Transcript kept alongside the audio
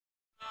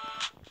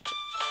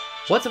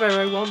What's up,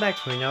 everybody? Welcome back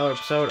to another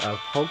episode of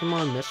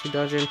Pokemon Mystery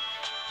Dungeon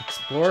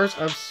Explorers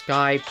of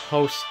Sky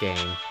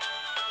post-game.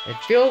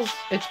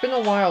 It's been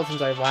a while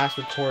since I last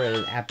recorded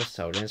an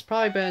episode, and it's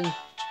probably been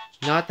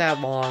not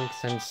that long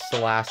since the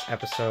last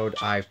episode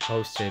I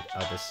posted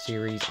of the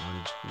series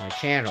on my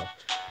channel.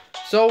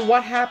 So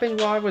what happened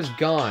while I was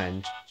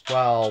gone?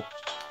 Well,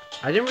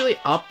 I didn't really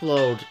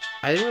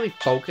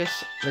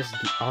focus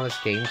on this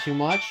game too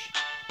much.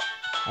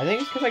 I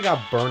think it's because I got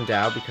burned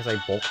out because I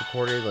bulk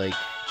recorded, like,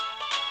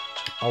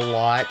 a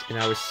lot, and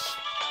I was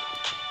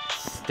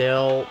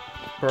still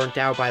burnt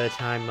out by the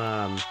time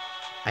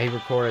I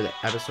recorded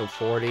episode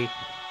 40.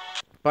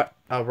 But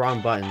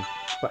wrong button.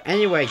 But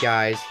anyway,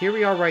 guys, here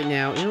we are right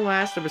now. In the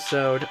last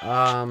episode,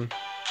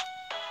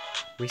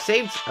 we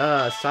saved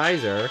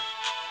Sizer,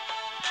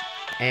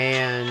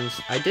 and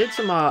I did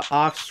some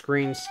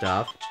off-screen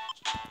stuff.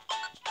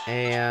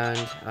 And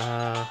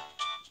what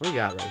do we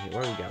got right here?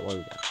 What do we got?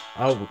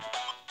 Oh.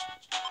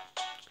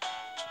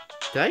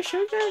 Did I show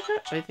you guys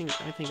that? I think you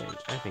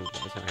guys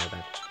have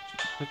that.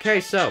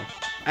 Okay, so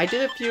I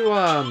did a few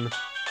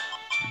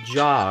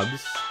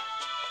jobs.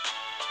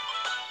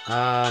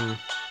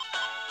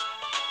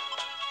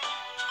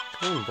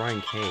 Going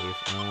Brian Cave.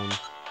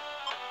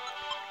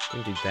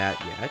 Didn't do that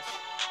yet.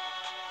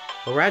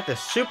 But we're at the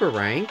super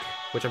rank,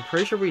 which I'm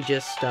pretty sure we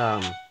just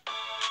I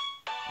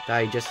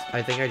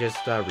think I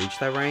just reached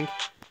that rank.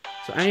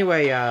 So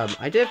anyway,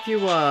 I did a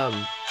few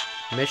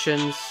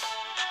missions.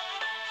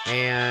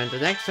 And the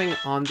next thing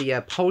on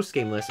the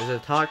post-game list is to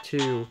talk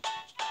to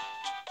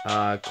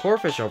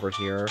Corfish over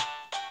here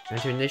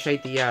and to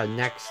initiate the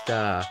next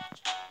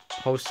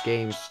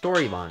post-game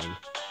storyline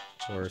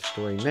or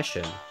story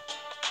mission.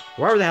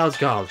 Whatever the hell it's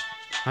called.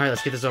 Alright,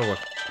 let's get this over with.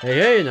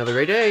 Hey, another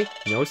great day.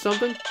 You know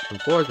something? I'm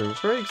been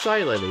very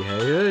excited lately.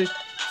 Hey.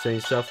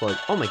 Saying stuff like,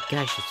 oh my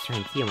gosh, it's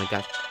trying to oh my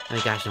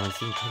gosh, no one's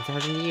seen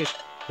 10,000 years.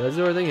 That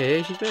sort of thing.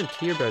 Hey, she's been a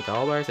tear about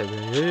all by herself.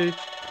 Hey.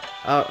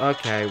 Oh,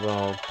 okay,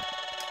 well.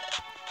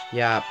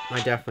 Yeah,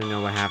 I definitely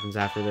know what happens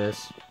after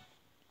this.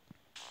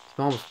 It's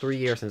been almost 3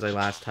 years since I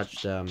last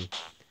touched,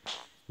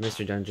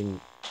 Mystery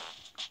Dungeon.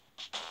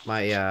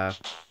 My,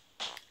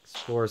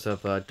 Explorers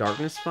of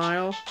Darkness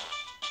file.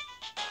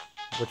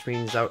 Which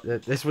means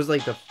that this was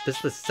like this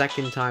is the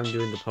second time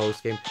doing the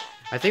post-game.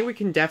 I think we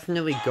can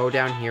definitely go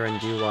down here and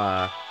do,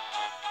 the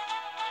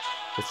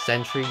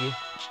sentry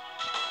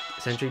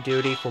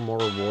duty for more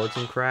rewards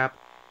and crap.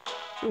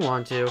 If we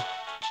want to.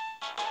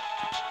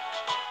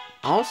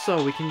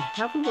 Also, we can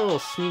have a little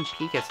sneak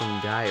peek at some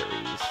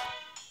diaries.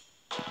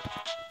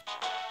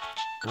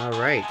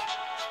 Alright.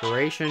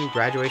 Inspiration,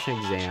 graduation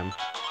exam.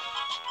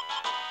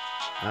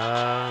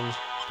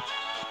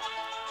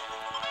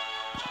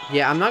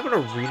 Yeah, I'm not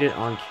gonna read it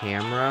on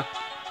camera.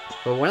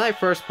 But when I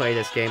first played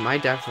this game, I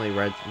definitely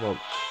read... Well,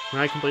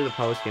 when I completed the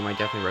post-game, I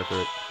definitely read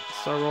through it.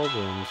 Several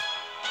rooms.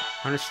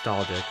 Are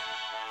nostalgic.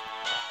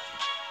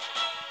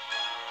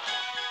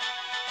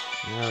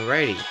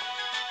 Alrighty.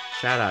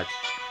 Shout out.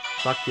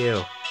 Fuck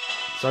you.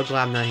 So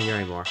glad I'm not here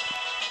anymore.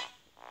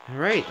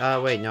 Alright,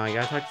 wait, no, I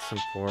gotta talk to some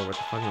Flora. What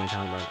the fuck am I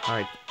talking about?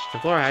 Alright, so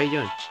Flora, how you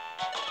doing?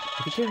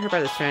 Have you heard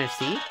about the Stranded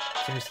Sea?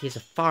 Stranded Sea is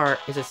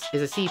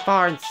a sea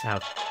far in the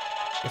south.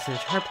 It's an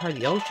entire part of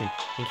the ocean,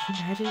 and can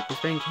you imagine?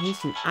 It's been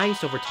encased in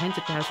ice over tens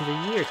of thousands of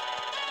years.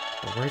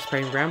 The word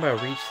spreading around about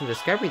a recent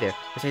discovery there.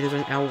 They say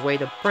there's now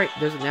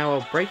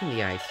a break in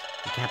the ice.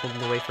 The cap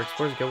opened the way for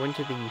explorers to go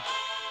into the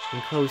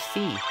enclosed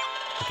sea.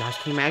 Oh gosh,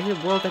 can you imagine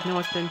a world that no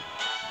one's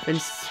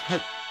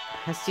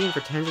has seen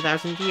for tens of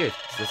thousands of years?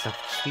 This is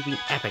stuff sweeping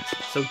epics,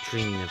 so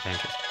dreamy and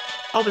adventurous.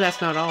 Oh, but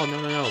that's not all.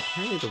 No.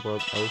 Apparently the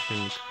world's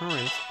ocean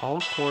currents all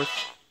course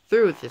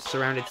through the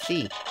surrounded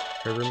sea.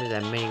 There are rumors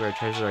that many rare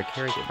treasures are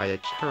carried by the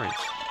currents.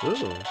 Ooh.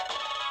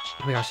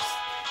 Oh my gosh, just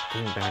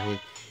thinking about it.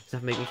 It's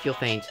enough to make me feel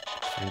faint.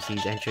 Surrounded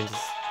Sea's entrance is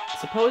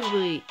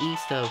supposedly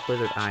east of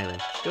Blizzard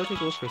Island. Go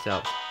take a look for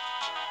yourself.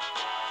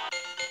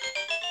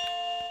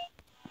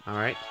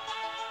 Alright.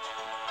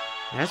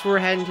 That's where we're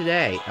heading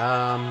today.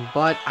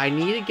 But I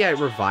need to get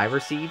Reviver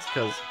Seeds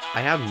because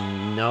I have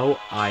no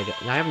item.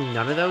 I have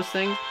none of those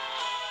things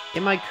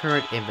in my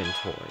current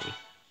inventory.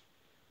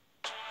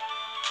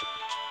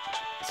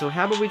 So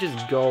how about we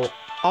just go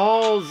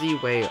all the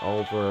way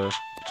over...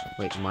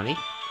 Wait, money?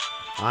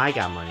 I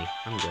got money.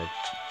 I'm good.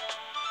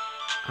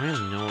 I don't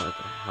even know what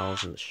the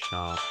hell's in the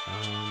shop.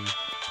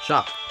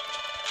 Shop.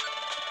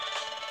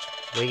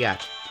 What you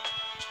got?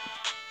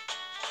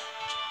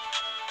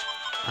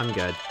 I'm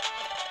good.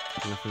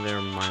 Nothing there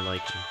of my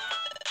liking.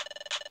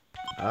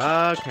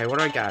 Okay, what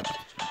do I got?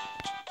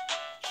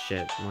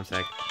 Shit, one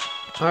sec.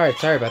 Alright,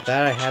 sorry about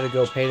that. I had to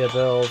go pay the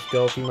bills,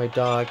 go feed my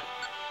dog,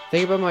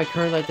 think about my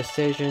current life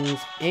decisions,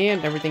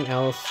 and everything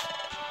else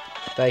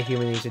that a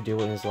human needs to do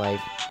in his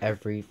life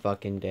every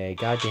fucking day.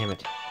 God damn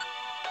it.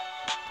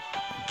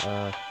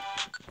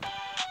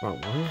 Wrong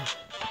one.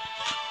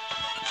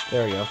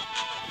 There we go.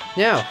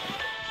 Now,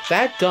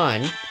 that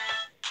done,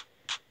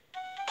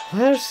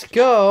 let's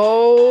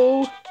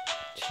go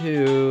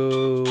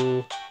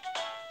to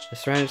the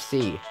Stranded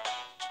Sea.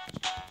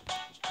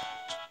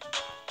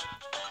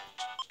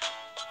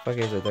 Fuck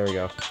is it? There we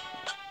go.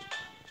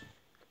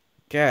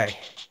 Okay.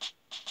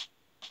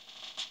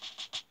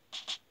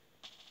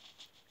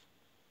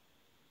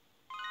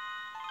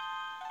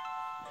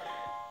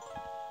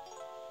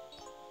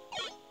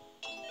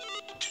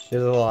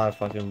 There's a lot of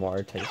fucking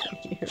water types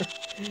in here.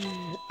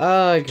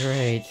 Oh,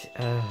 great.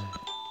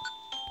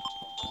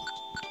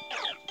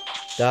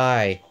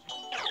 Die.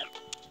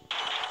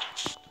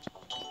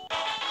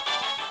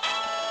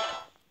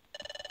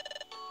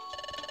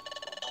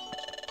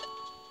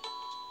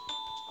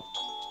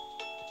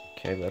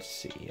 Okay, let's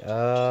see.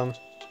 A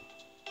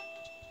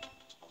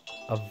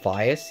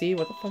Viacy?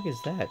 What the fuck is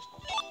that?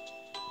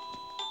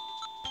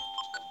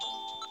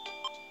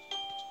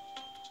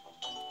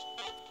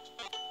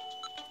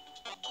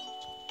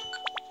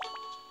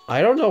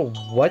 I don't know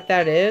what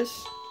that is.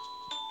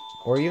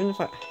 Or even if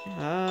I...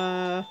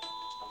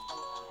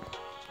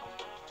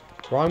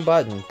 Wrong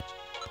button.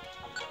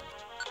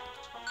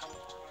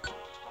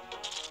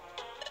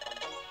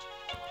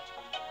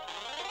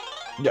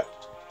 Yeah.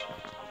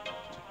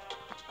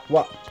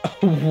 What?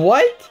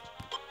 What?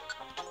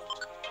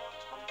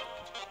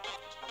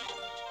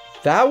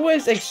 That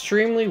was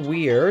extremely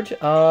weird.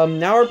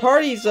 Now our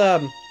party's,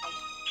 gone,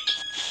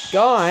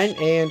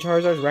 and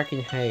Charizard's wrecking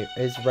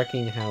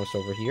the house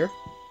over here.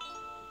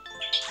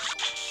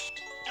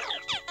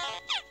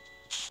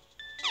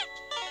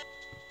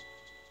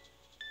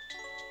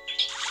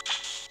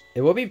 It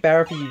would be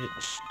better if you...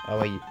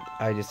 Oh wait,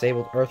 I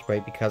disabled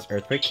Earthquake because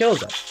Earthquake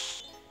kills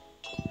us.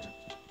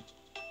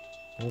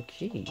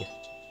 Okay.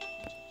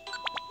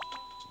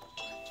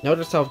 Note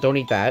to self, don't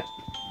eat that.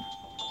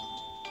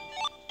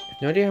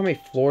 No idea how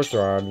many floors there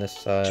are in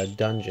this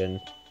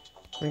dungeon.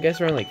 I guess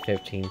around like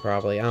 15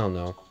 probably, I don't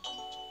know.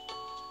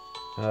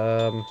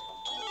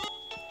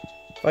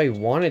 If I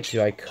wanted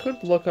to, I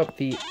could look up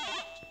the...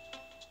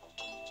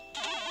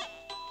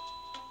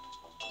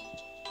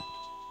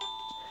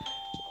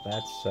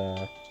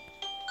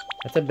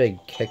 That's a big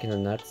kick in the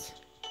nuts.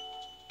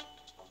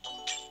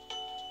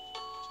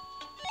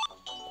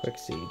 Quick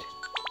seed.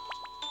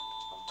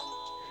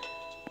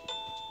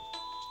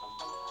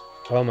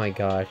 Oh my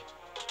god.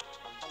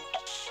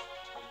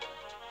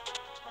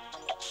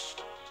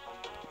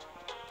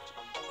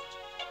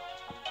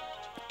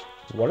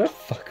 What a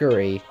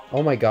fuckery.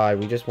 Oh my god,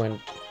 we just went...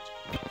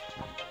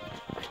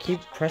 I keep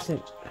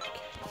pressing...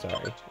 Okay,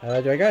 sorry.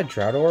 Do I got a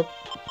Drought Orb?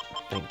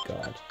 Thank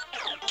god.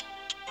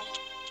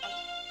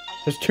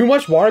 There's too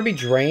much water to be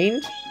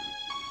drained?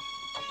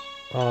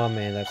 Oh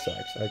man, that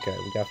sucks. Okay,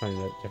 we gotta find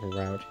a different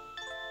route.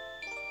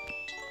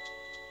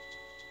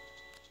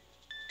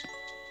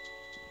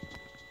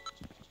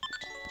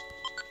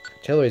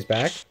 Artillery's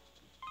back.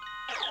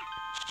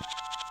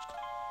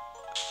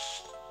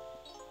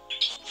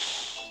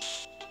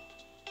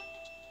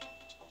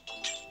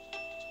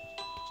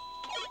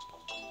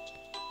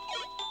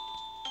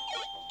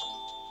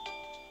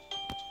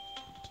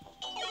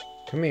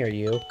 Come here,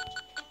 you.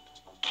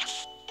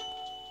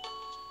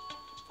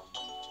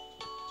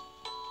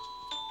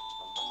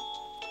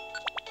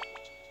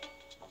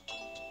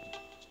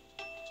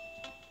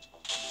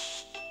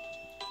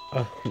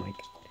 Oh my god.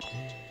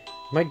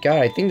 My god,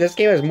 I think this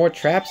game has more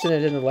traps in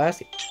it than the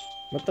last.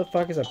 What the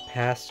fuck is a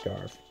pass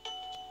scarf?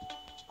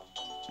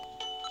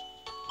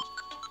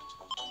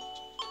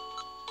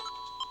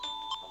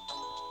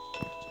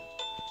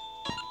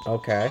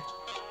 Okay.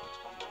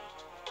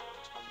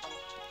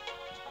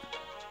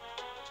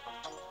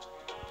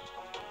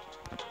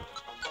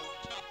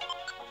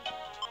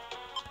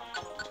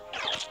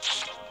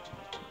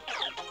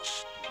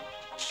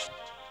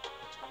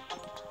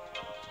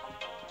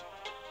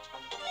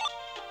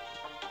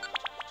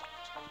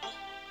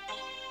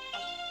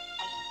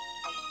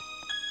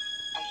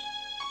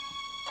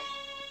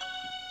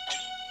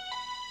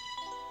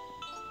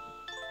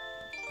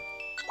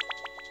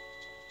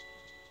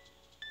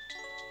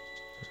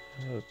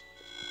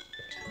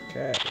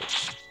 Okay.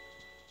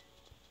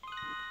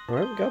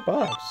 Alright, we got a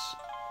box.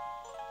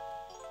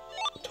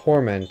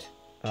 Torment.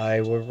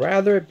 I would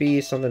rather it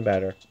be something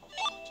better.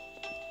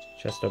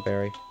 Chesto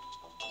Berry.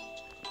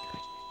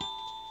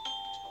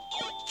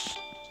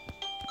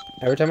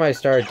 Every time I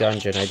start a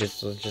dungeon, I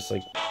was just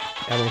like,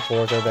 how many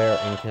floors are there,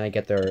 and can I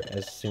get there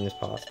as soon as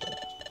possible?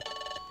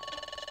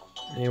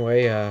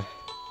 Anyway,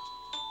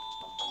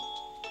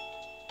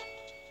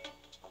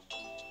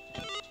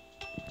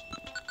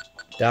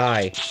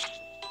 die.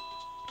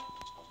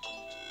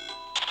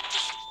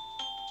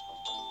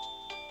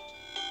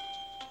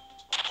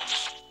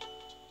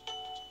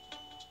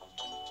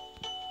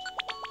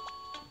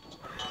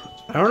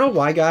 I don't know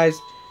why, guys.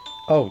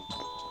 Oh.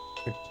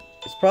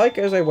 It's probably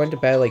because I went to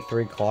bed at like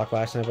 3 o'clock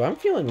last night, but I'm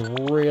feeling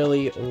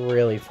really,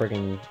 really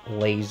freaking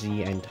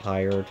lazy and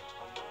tired.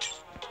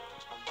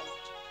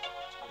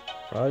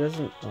 Probably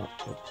doesn't... Oh.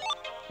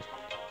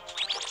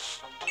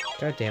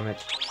 God damn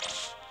it.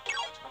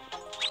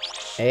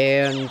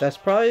 And that's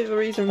probably the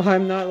reason why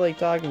I'm not like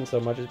talking so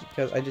much, is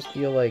because I just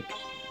feel like...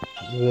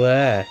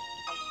 bleh.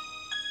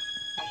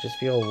 I just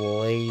feel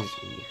lazy.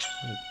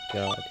 Oh my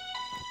god.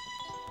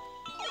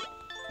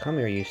 Come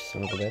here, you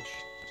son of a bitch.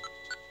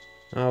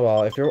 Oh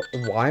well, if you're...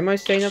 Why am I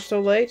staying up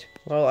so late?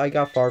 Well, I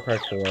got Far Cry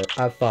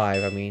 4.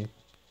 5, I mean.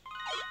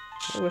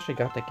 I wish I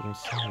got that game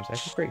sooner. It's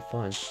actually pretty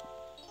fun.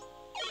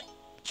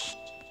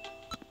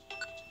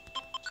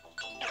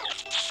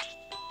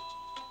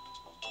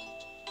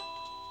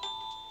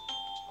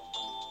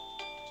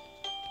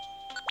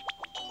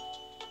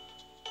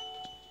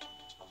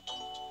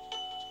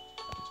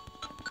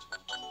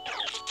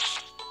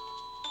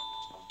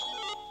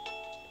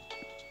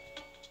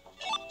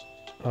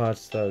 Oh,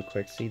 it's so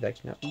quick. See, that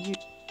cannot be you.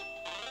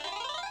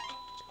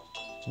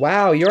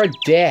 Wow, you're a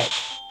dick!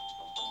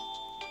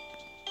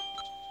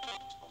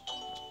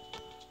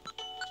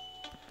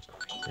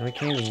 Now I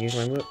can't even use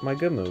my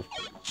good move.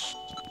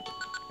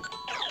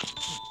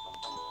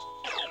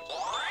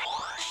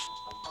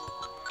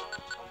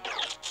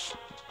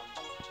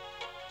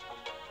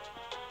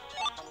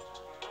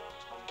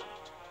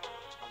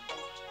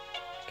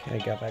 Okay, I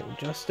got back with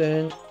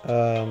Justin.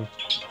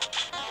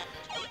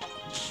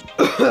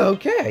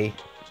 Okay.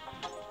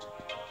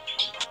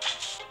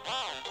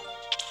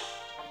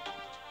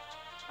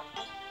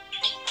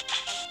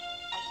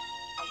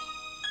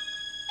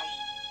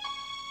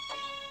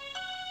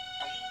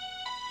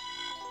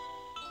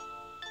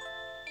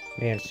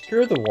 Man,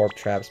 screw the warp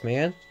traps,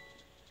 man.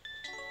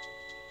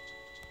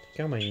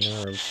 Get on my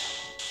nerves.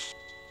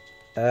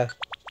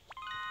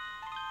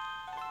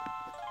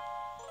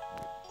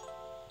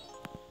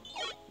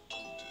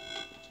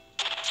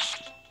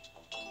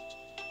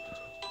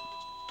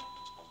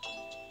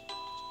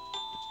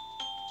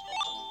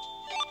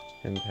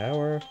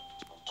 Empower.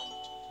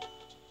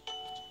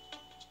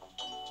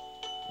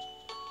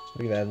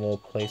 Look at that little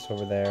place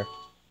over there.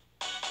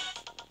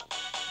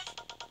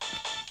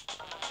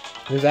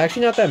 There's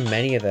actually not that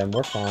many of them.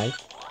 We're fine.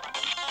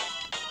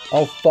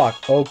 Oh,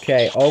 fuck.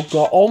 Okay. Oh,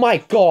 God. Oh, my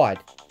God.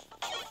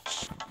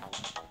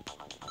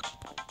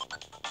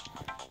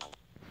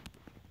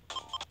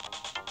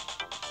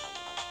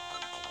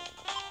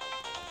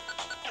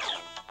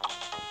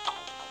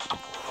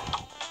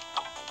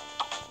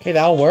 Okay,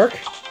 that'll work.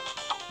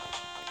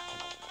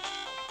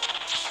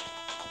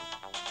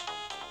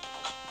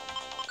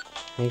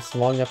 It's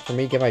long enough for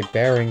me to get my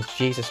bearings.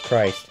 Jesus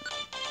Christ.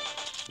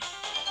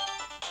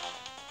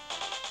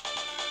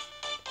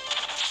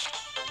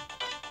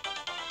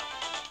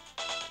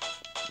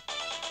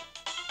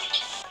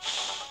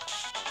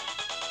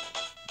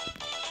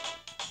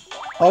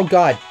 Oh,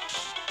 God.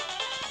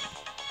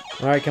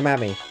 Alright, come at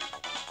me.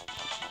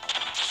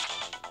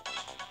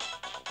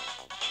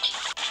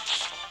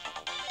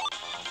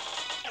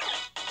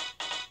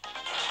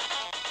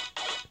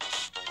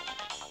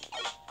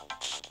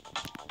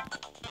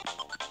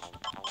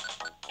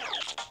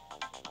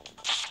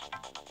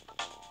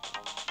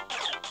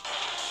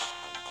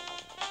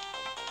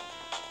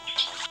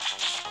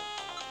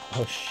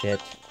 Oh,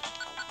 shit.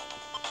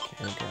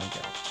 Okay, okay.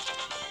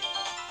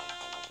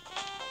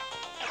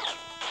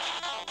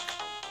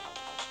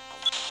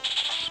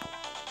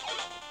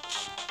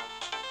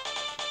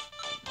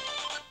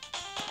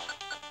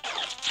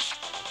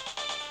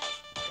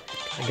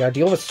 I gotta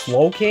deal with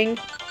Slow King?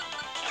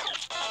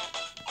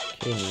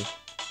 Kidding me.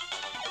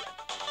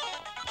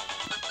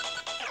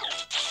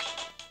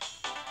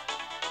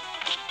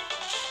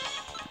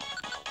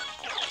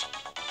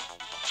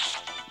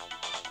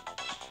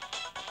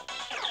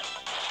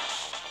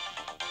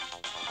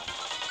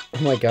 Oh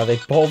my god, they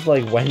both,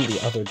 like, went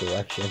the other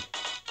direction.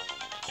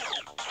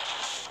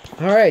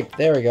 Alright,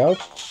 there we go.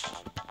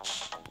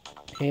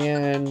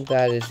 And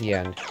that is the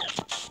end.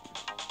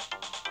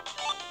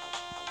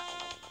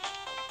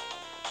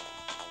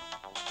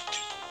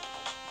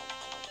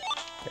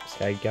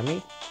 Sky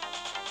Gummy.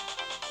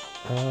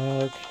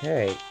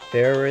 Okay,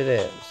 there it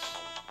is.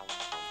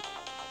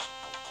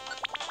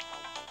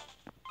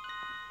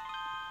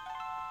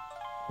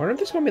 I wonder if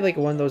this is gonna be like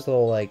one of those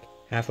little, like,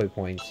 halfway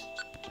points.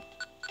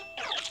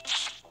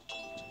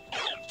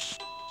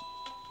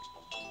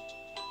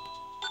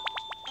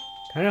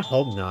 Kinda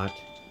hope not.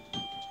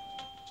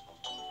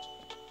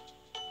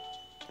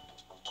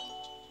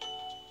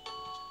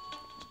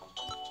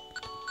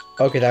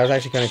 Okay, that was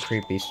actually kind of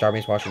creepy.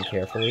 Starmie's watching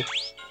carefully.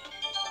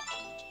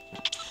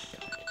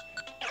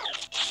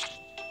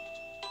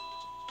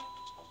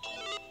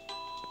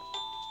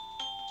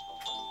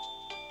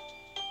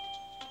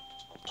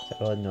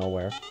 Out of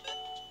nowhere.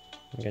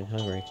 I'm getting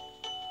hungry.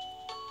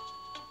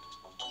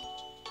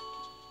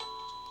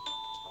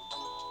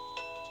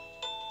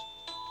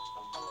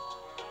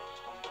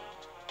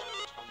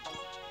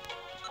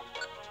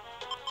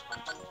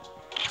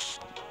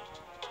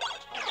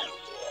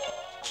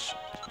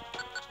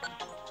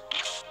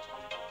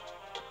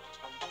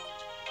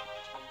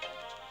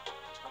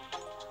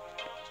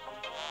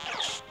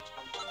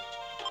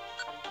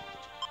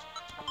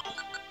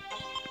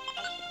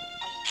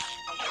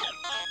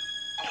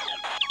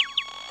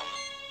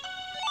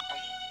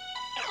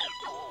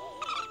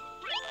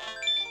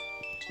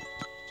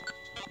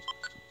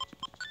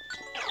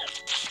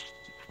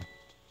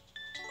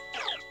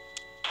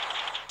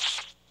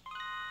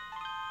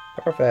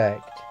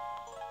 Perfect.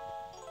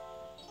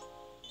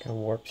 Got a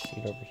warp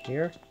seed over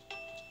here.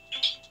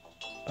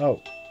 Oh.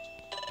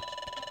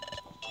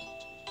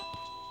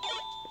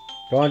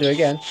 Go on, do it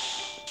again.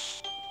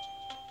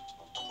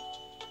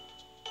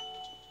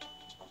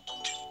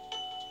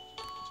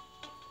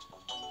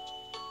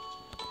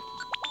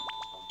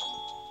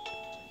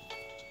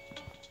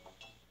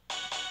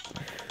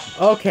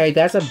 Okay,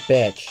 that's a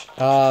bitch.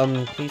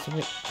 Please tell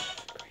me...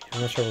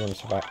 I'm not sure we're gonna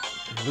survive.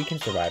 We can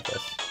survive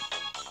this.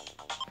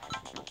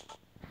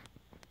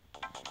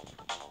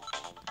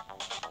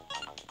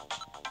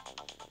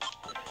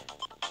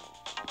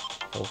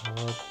 Go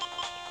hard.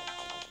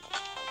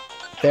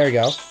 There we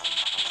go.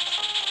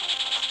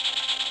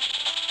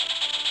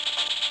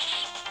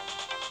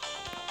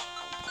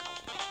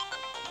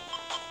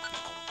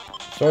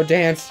 Sword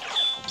dance.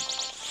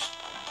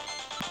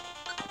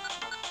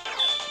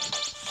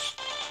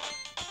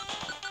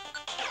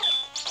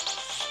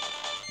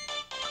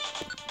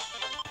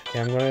 Okay,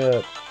 I'm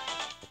gonna...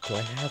 Do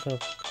I have a...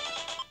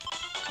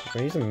 I'm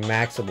gonna use a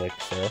max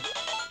elixir.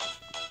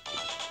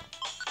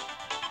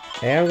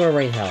 And I'm gonna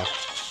rain hell.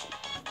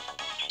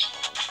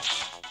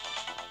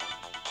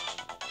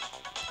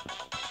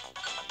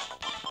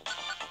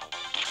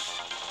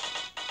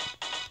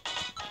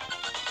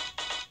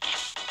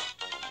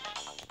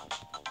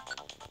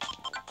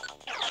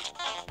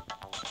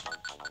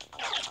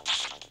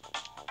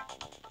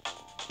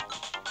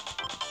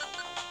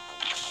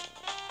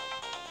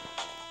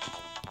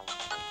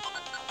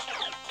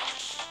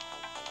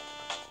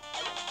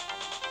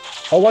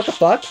 Oh, what the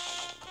fuck?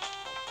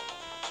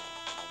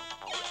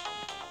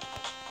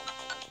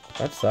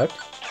 That sucked.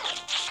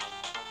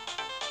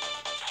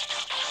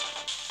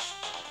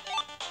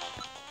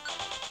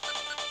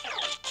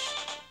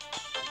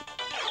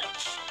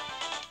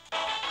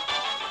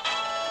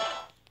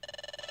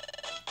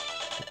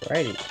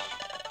 Alrighty.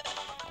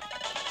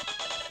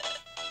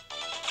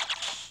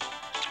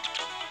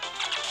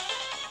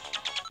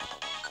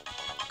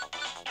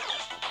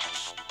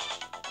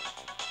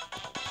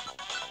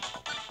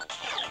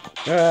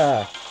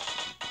 Ah.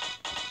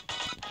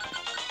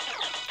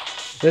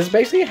 This is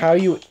basically how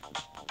you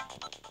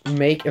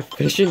make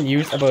efficient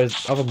use of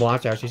a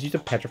monster house. Just use a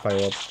petrify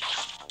orb.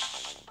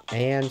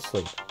 And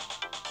sleep.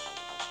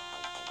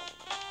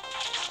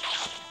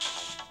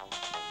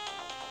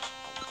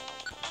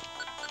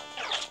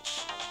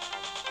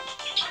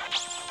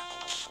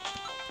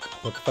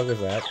 What the fuck is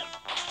that?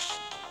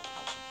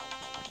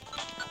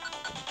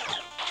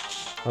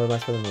 Oh,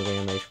 that's for the movie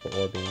animation for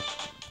orbing.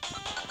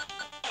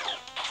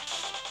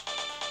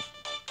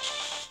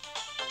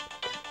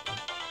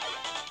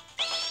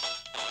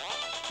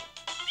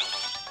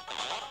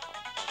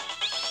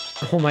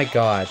 Oh my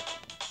god.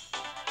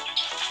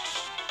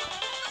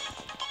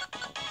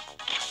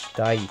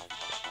 Die, you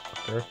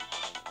fucker.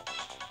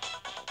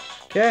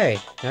 Okay,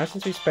 now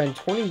since we spent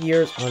 20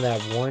 years on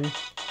that one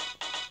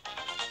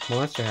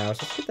monster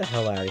house, let's get the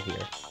hell out of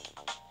here.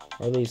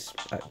 Or at least,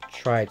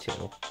 try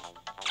to.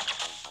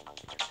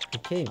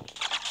 You're kidding me.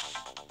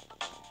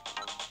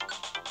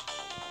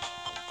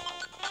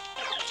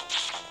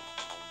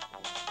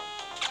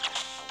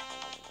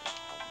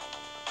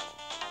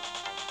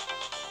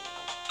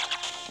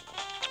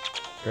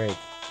 Great.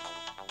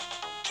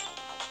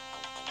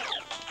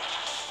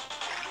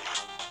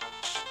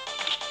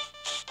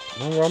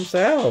 Come on, Rumps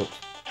out!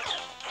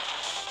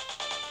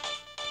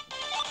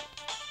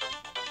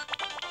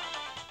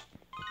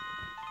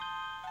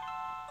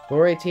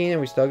 Floor 18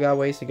 and we still got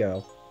ways to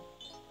go.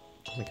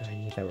 Oh my god, I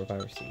need that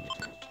reviver seed.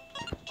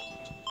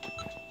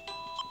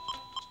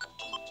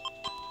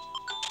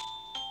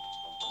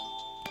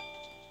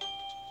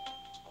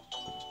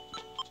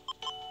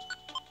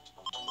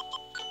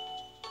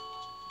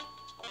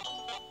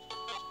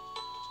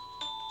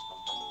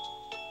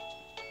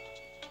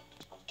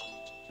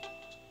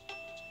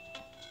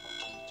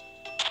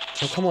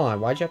 Oh, come on,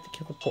 why'd you have to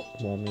kill the poor...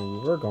 Well, I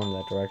mean, we were going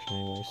that direction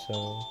anyway,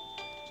 so...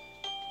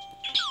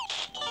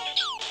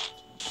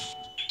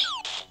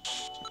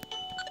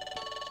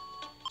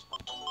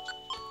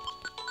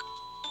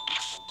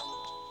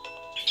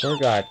 Oh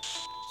god,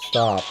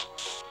 stop.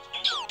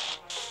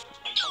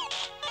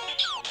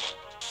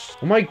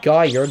 Oh my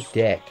god, you're a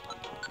dick.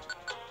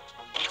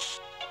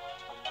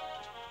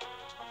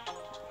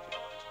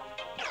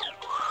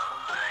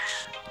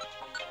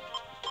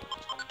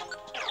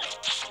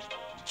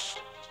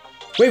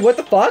 Wait, what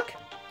the fuck?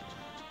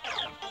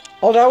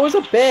 Oh, that was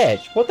a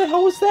bitch. What the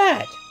hell was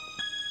that?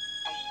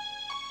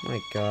 Oh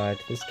my god,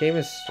 this game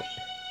is...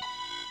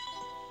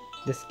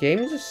 This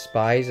game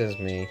despises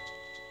me.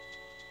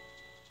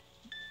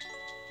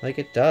 Like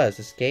it does.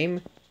 This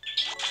game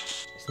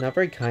is not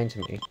very kind to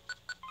me.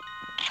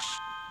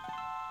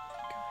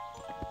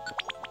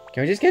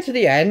 Can we just get to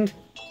the end?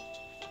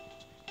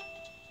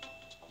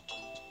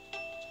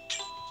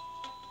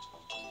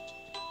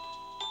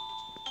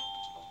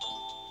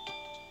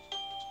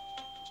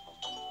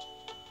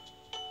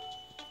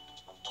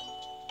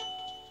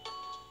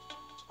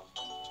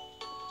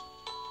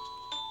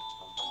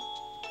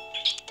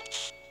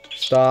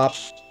 Stop.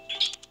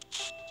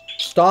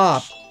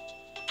 Stop.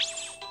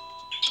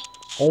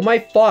 Oh my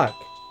fuck.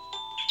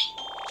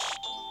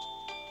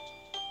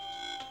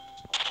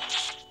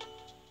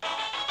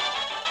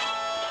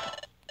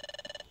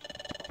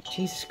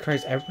 Jesus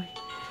Christ, everybody.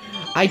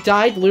 I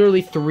died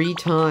literally 3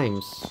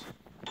 times.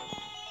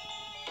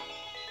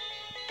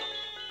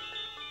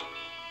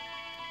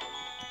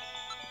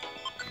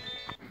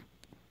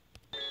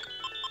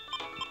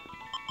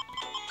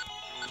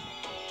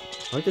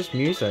 I like this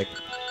music.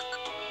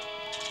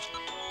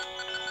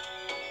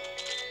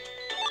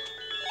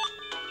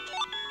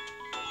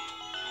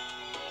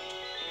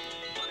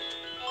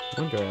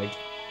 Wonder Egg.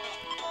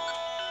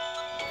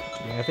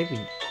 Yeah, I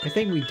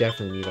think we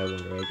definitely need that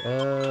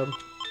Wonder Egg.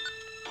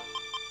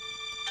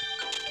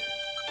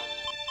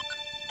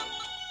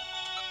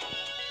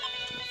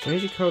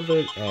 Strangely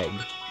colored egg.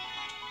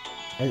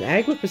 An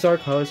egg with bizarre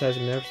colors I've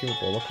never seen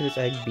before. What could this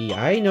egg be?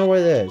 I know what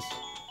it is.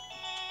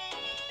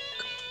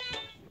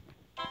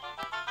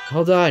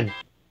 Hold on.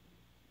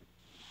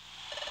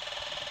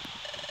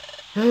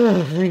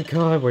 Thank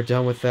God we're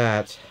done with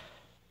that.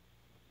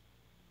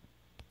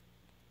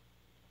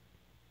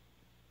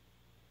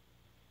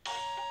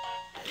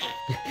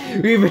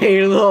 We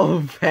made a little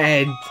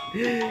vent.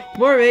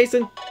 Come on,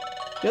 Mason.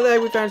 You know that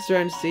egg we found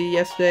around the sea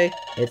yesterday?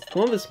 It's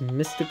one of this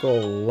mystical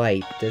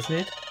light, isn't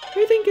it?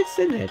 I think it's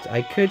in it.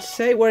 I could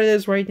say what it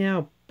is right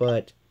now,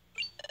 but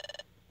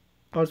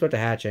I was about to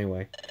hatch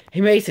anyway.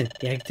 Hey, Mason.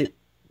 The egg did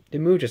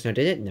move just now,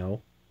 did it?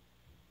 No.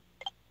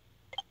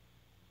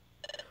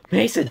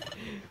 Mason,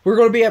 we're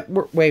going to be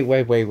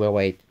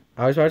wait.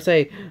 I was about to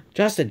say,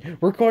 Justin,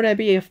 we're going to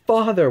be a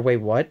father. Wait,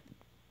 what?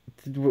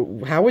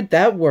 How would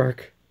that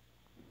work?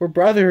 We're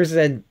brothers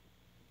and,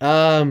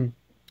 so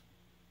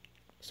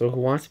who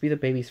wants to be the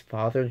baby's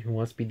father and who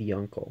wants to be the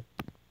uncle?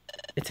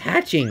 It's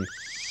hatching.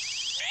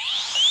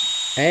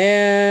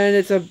 And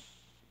it's a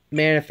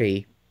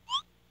manaphy.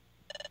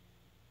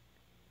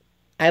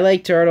 I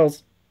like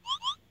turtles.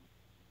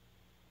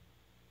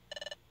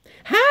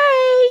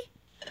 Hi!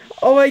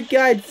 Oh my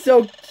god,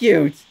 so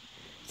cute!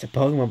 It's a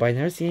Pokemon, but I've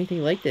never seen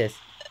anything like this.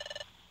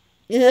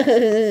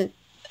 He's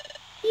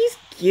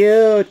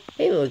cute!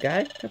 Hey little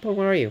guy, what Pokemon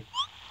are you?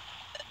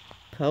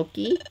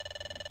 Pokey?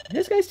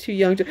 This guy's too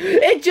young to-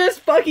 It just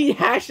fucking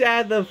hashed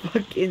out of the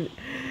fucking-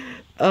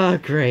 Oh,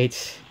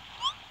 great.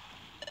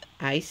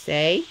 I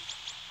say?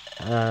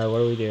 What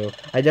do we do?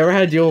 I never had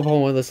to deal with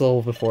one this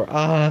level before.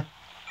 Oh,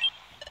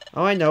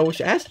 I know, we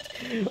should ask-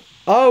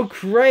 Oh,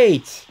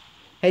 great!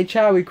 Hey,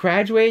 child, we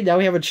graduated, now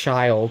we have a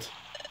child.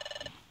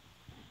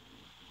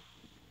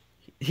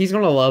 He's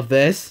gonna love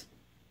this.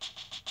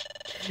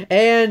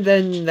 And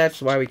then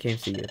that's why we came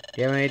to see you. Do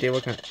you have any idea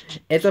what kind of...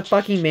 It's a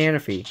fucking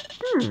Manaphy.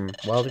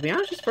 Well, to be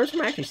honest, it's the first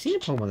time I've actually seen a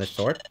Pokemon of this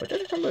sort. But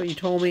judging from what you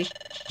told me,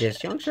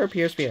 this youngster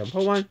appears to be a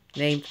Pokemon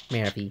named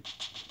Manaphy.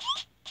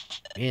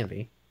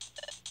 Manaphy?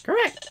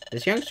 Correct!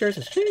 This youngster is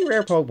an extremely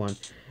rare Pokemon.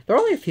 There are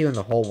only a few in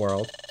the whole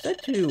world.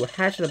 Said to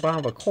hatch at the bottom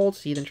of a cold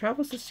sea, then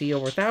travels the sea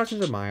over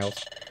thousands of miles.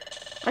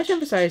 I should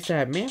emphasize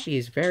that Manaphy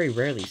is very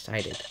rarely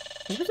sighted.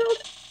 As a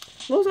result,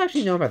 little is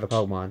actually known about the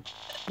Pokemon.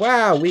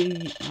 Wow, we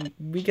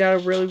got a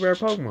really rare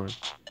Pokemon.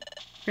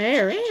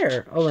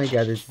 Rare. Oh my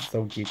god, this is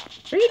so cute.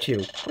 Raichu,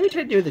 what are you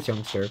trying to do with this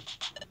youngster?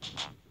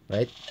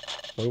 What?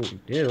 What do we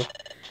do?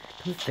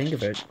 Come think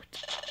of it.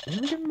 We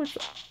don't give him much...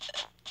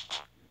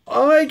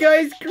 Oh my god,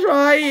 he's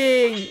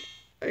crying!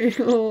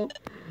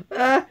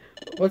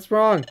 What's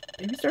wrong?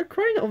 Maybe start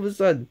crying all of a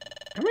sudden.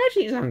 I'm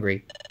actually he's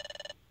hungry.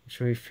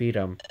 Should we feed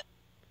him?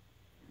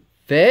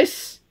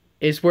 This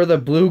is where the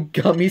blue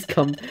gummies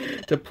come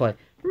to play.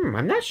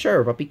 I'm not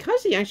sure, but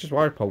because the youngster's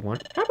water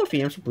Pokemon, how about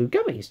feeding him some blue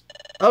gummies?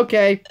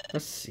 Okay,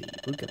 let's see.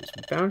 Blue gummies.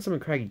 We found some in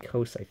Craggy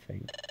Coast, I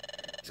think.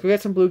 Let's go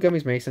get some blue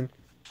gummies, Mason.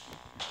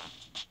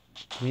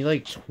 Give me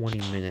like 20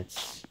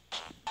 minutes.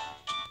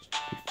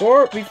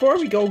 Before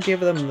we go give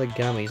them the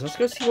gummies, let's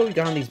go see what we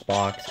got in these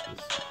boxes.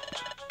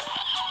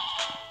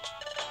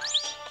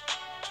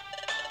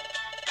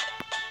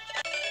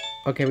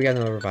 Okay, we got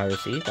another Reviver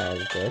Seed. That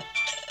was good.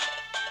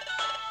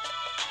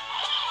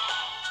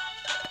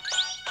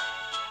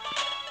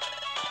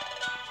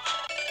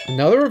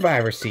 Another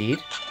Reviver Seed.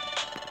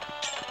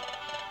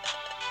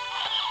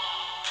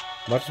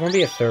 I just want to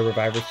be a third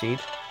Reviver Seed.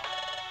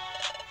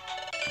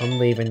 I'm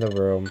leaving the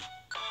room.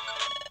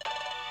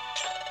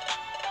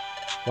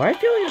 Why I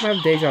feel like I'm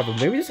having deja vu.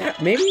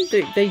 Maybe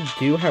they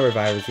do have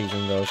Reviver Seeds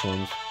in those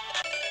ones.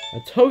 A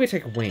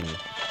Togetic Wing.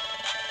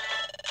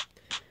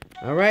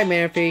 Alright,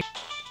 Manaphy.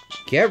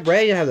 Get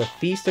ready to have the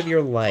feast of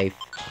your life.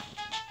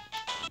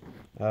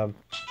 Look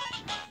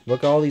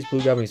at all these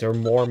blue gummies. There are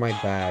more in my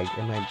bag.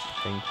 In my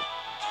thing.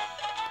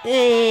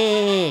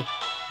 Did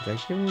I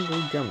give him a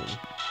blue gummy?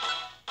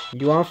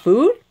 You want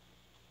food?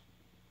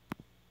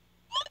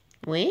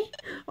 What?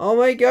 Oh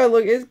my god,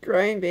 look, it's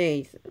crying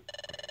face.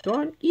 Go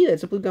on, eat it.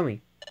 It's a blue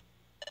gummy.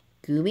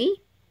 Goomy?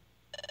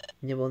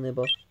 Nibble,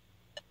 nibble.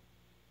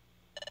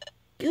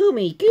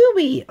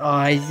 Goomy!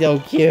 Oh, he's so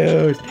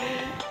cute.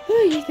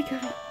 Oh, you the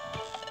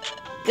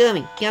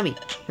gummy. Gummy.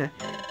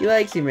 He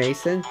likes you,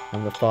 Mason.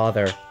 I'm the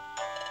father.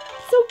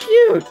 So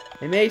cute.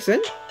 Hey,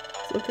 Mason.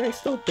 This little guy's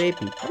still a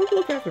baby. I don't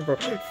look after him for...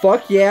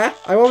 Fuck yeah!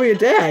 I want to be a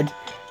dad!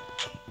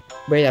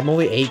 Wait, I'm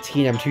only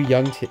 18. I'm too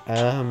young to...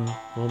 Well,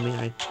 I mean,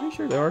 I'm pretty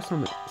sure there are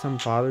some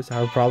fathers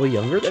that are probably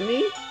younger than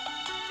me.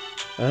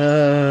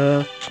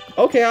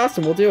 Okay,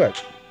 awesome, we'll do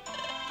it.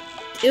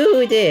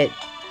 Do it!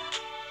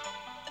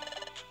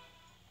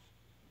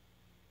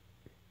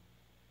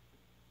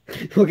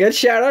 We'll get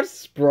shout out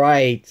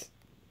Sprite.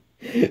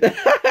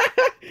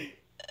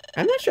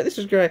 I'm not sure this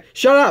is good.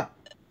 Shut up!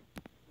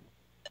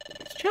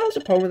 This child is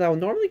a poem that will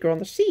normally grow on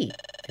the sea.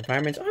 The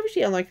environment's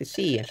obviously unlike the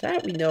sea, and for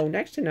that we know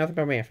next to nothing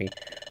about Manfred.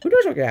 Who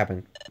knows what could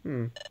happen?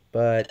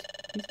 But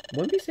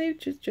wouldn't be safe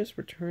to just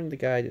return the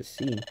guy to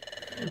sea.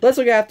 Let's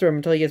look after him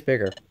until he gets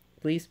bigger.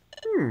 Please?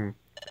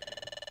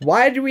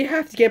 Why do we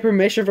have to get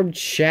permission from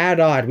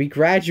Shadow? We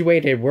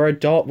graduated.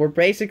 We're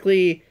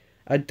basically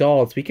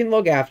adults. We can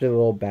look after the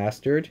little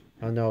bastard.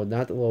 Oh no,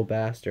 not the little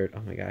bastard.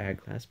 Oh my god, I had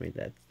a classmate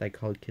that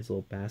called kids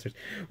little bastards.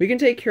 We can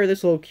take care of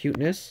this little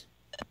cuteness.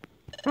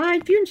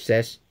 Fine, if you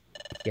insist.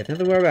 You have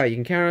nothing to worry about. You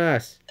can count on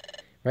us.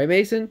 Right,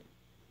 Mason?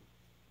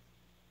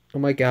 Oh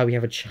my god, we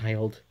have a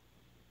child.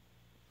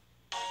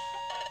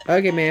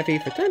 Okay,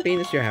 Manfy, for the time being,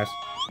 this is your house.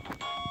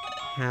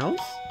 House?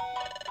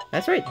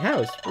 That's right,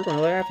 house. We're going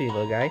to look after you,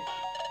 little guy.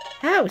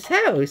 House!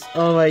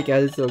 Oh my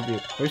god, it's so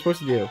cute. What are we supposed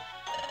to do?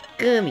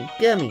 Gummy.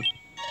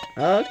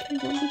 Okay,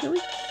 one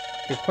gummy.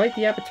 You're quite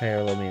the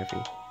appetizer, little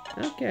Manfy.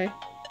 Okay,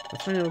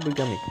 let's find a little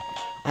gummy.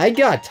 I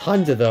got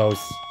tons of those.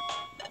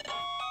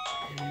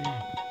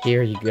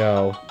 Here you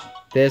go.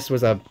 This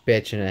was a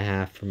bitch and a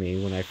half for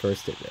me when I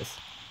first did this.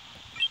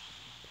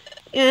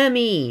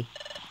 Yummy!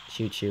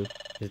 Choo-choo.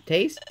 Is it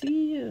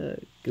tasty?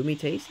 Gummy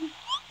tasty?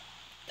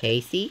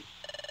 Tasty?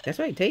 That's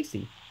right,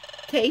 tasty.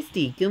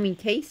 Tasty! Gummy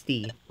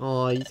tasty!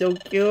 Oh, he's so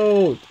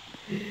cute!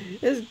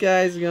 This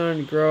guy's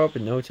gonna grow up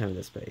in no time in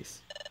this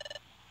space.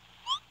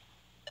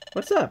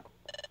 What's up?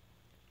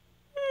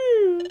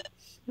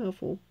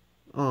 Snuffle.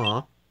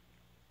 Aw.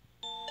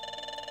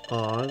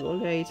 Aw,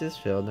 look how he's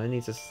just filled. Now he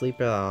needs to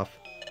sleep it off.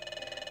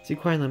 So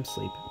quiet and let him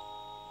sleep.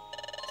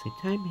 Sleep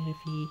time,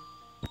 Manfy.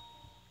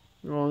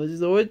 Oh, this is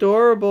so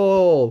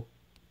adorable!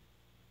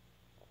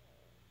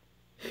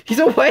 He's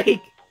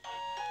awake!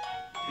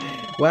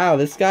 Wow,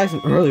 this guy's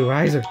an early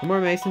riser. Good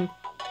morning, Mason.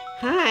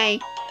 Hi!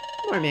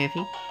 Good morning,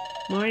 Manfy.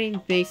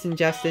 Morning, Mason,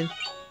 Justin.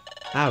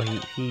 Oh,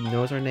 he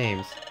knows our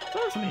names. It's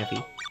awesome,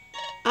 Manfy.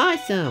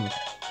 Awesome!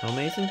 Well,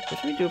 Mason, what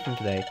should we do from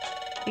today?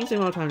 Being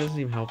sitting all the time doesn't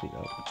seem healthy,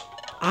 though.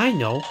 I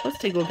know! Let's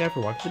take a look out for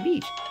a walk to the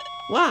beach.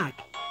 Walk!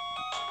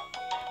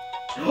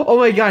 Oh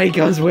my god, he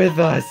comes with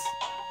us!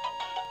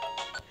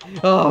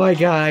 Oh my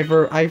god,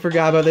 I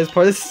forgot about this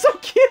part. This is so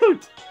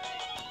cute!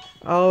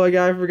 Oh my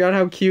god, I forgot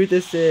how cute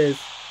this is.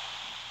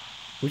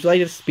 Would you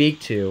like to speak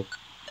to?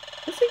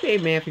 Let's take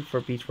baby Manfy for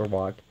a beach for a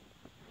walk.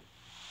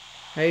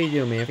 How you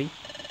doing, Manfy?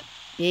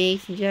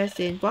 Yes,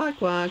 Justin. Walk.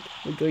 You're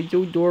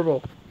so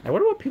adorable. I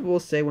wonder what people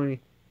will say when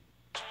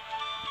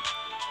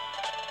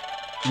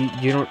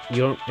you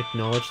don't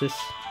acknowledge this.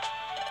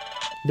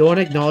 No one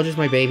acknowledges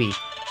my baby.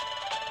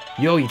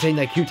 Yo, you taking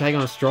that cute tiger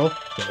on a stroll?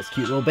 Yeah, this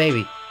cute little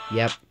baby.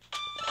 Yep.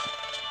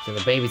 So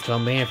the baby's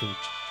called Manfy.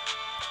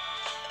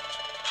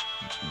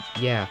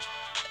 Yeah.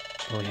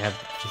 All we have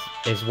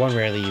is one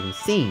rarely even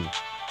seen.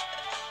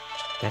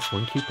 That's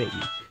one cute baby.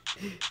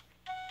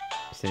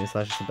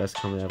 Stanislaus is the best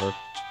comment ever.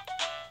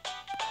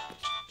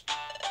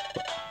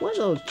 What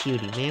little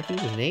cutie, Manfy?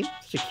 His name?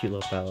 Such a cute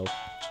little fellow.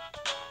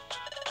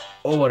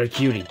 Oh, what a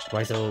cutie.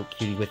 Why is that little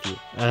cutie with you?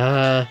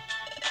 Oh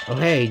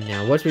hey,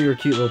 now, what's with your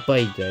cute little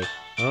buddy today?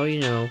 Oh, you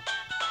know.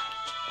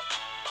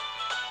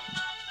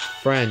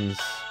 Friends.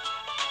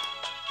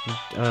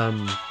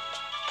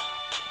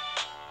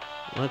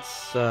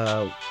 Let's,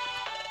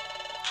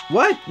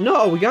 What?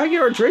 No, we gotta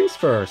get our drinks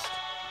first.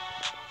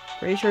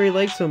 Pretty sure he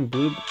likes some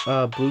blue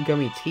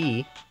gummy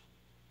tea.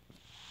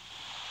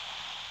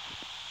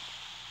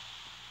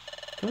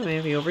 Come on,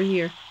 Manfy, over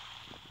here.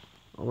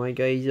 Oh my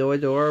god, he's so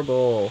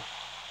adorable.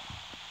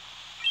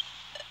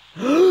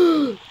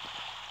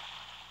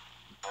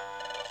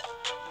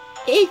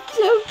 It's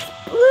a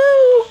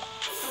blue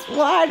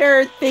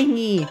water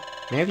thingy.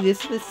 Maybe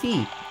this is the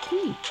sea.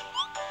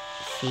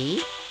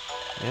 Sea?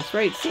 That's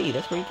right, sea.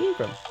 That's where he came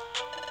from.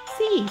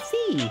 Sea.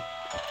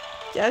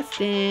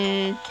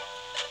 Justin.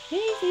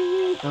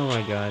 Hey. Oh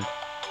my god.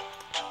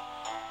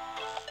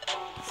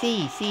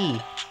 Sea.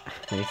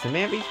 Mason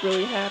Manfy's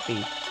really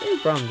happy. They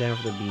brought him down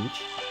for the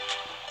beach.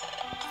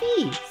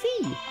 Sea.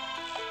 You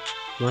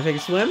wanna take a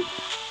swim?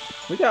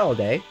 We got all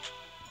day.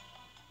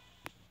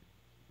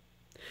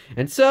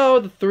 And so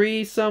the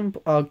threesome.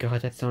 Oh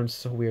god, that sounds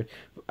so weird.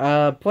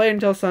 Play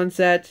until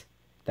sunset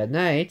that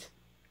night.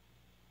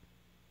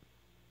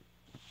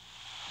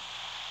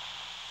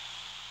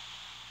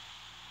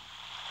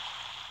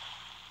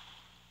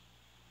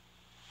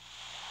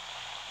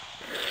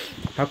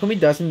 How come he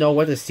doesn't know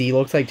what the sea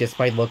looks like just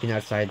by looking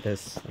outside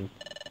this thing?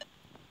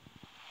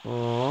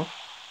 Aww.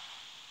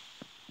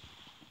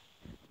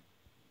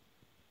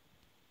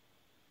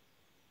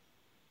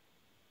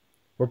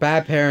 We're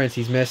bad parents.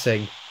 He's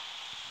missing.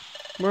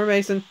 Good morning,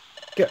 Mason.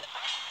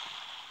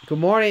 Good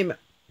morning.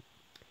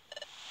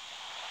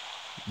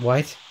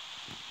 What?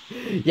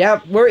 Yeah,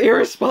 we're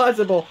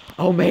irresponsible.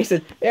 Oh,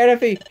 Mason.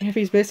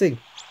 Manfy's missing.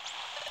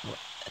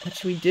 What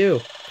should we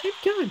do? Keep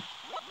going.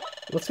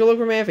 Let's go look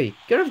for Manphy.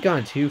 Could have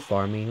gone too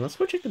far. I mean, let's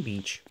go check the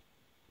beach.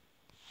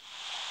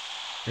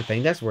 I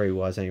think that's where he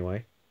was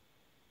anyway.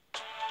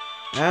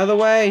 Out of the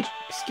way!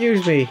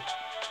 Excuse me.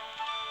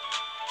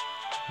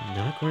 I'm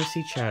not going to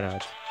see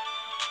Chatot.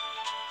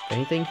 If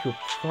anything, he'll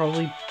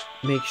probably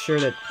make sure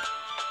that...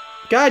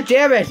 God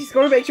damn it! He's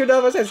going to make sure none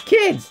of us has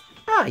kids!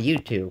 Ah, you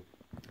two.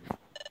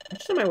 I'm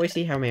just on my way to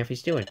see how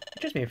Manphy's doing. I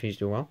trust Manphy's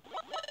doing well.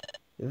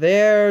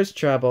 There's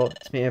trouble.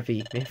 It's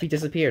Manphy. Manphy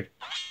disappeared.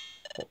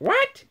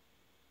 What?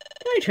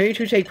 Did I tell you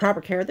to take proper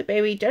care of the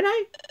baby, didn't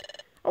I?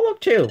 I'll look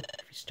too.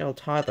 If he's still a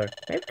toddler.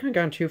 Maybe couldn't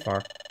have gone too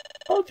far.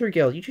 I'll look through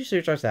Gil. You two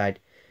search outside.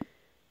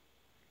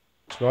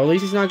 Well, at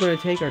least he's not going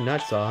to take our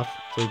nuts off,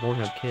 so we won't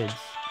have kids.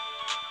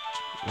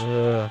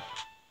 Ugh.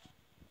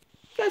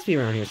 You guys be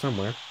around here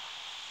somewhere.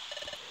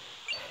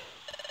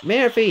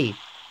 Manphy!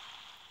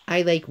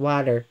 I like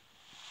water.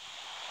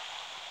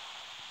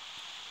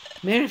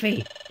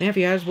 Manphy!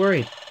 Manphy, I was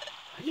worried.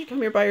 Why did you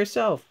come here by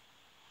yourself?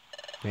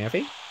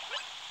 Manphy?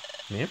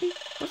 Manphy?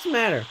 What's the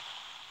matter?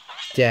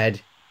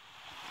 Dead.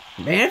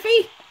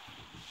 Manphy?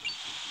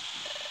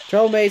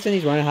 Trouble Mason,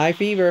 he's running high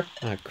fever.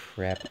 Ah,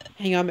 crap.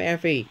 Hang on,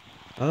 Manphy.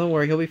 Oh, don't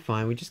worry, he'll be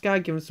fine. We just gotta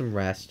give him some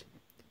rest.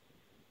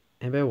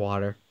 And a bit of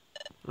water.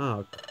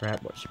 Oh,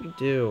 crap. What should we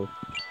do?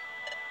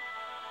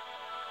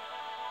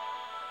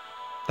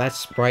 That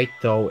sprite,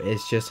 though,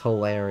 is just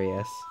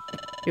hilarious.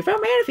 You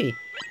found Manphy!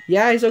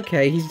 Yeah, he's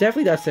okay. He's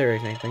definitely not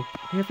serious or anything.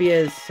 Manphy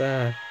is,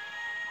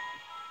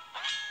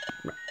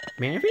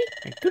 Manphy?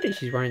 My goodness,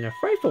 she's running a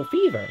frightful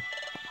fever.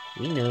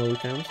 We know we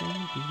found him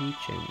on the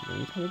beach and when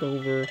he pulled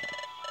over.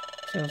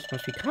 Cells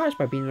must be caused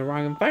by being in the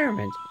wrong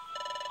environment.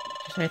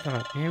 Just as I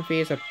thought, Manphy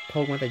is a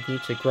Pokemon that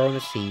needs to grow in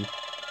the sea.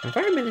 The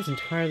environment is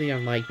entirely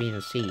unlike being in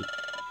the sea.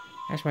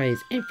 That's why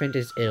his infant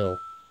is ill.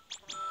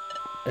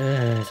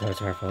 So it's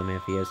hard for the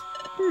Manphy is.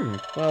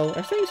 Well,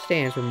 as things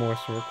stand, remorse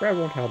and regret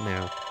won't help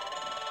now.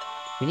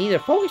 We need to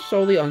focus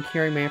solely on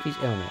curing Manphy's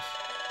illness.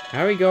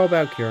 How do we go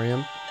about curing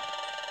him?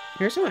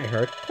 Here's something I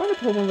heard. One of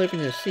the Pokemon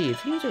living in the sea, it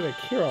seems there's a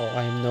cure-all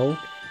I am known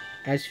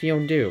as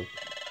Fiondu.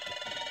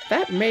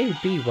 That may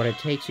be what it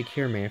takes to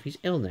cure Manphy's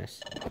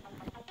illness.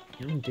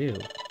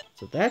 Fiondu.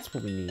 So that's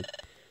what we need.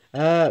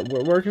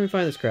 Where can we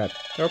find this crap?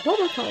 There are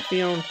Pokemon called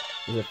Fion.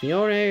 Is it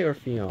Fione or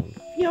Fion?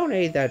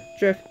 Fione that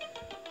drift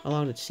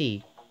along the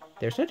sea.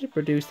 They're said to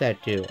produce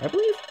that dew. I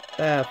believe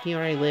the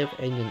Fione live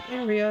in an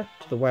area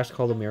to the west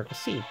called the Miracle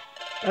Sea.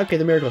 Okay,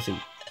 the Miracle Sea.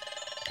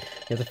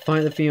 You have to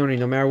find the Fione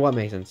no matter what,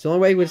 Mason. It's the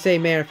only way we would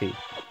save Manphy.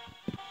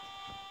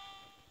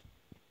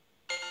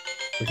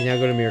 We can now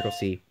go to Miracle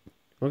Sea.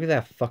 Look at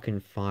that fucking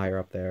fire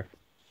up there.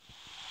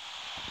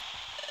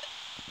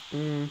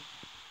 Aww.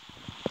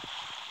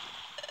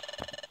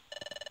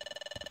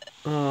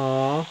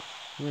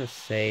 I'm gonna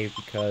save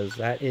because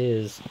that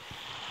is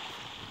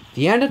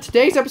the end of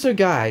today's episode,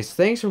 guys.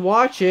 Thanks for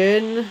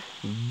watching.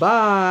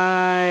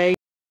 Bye.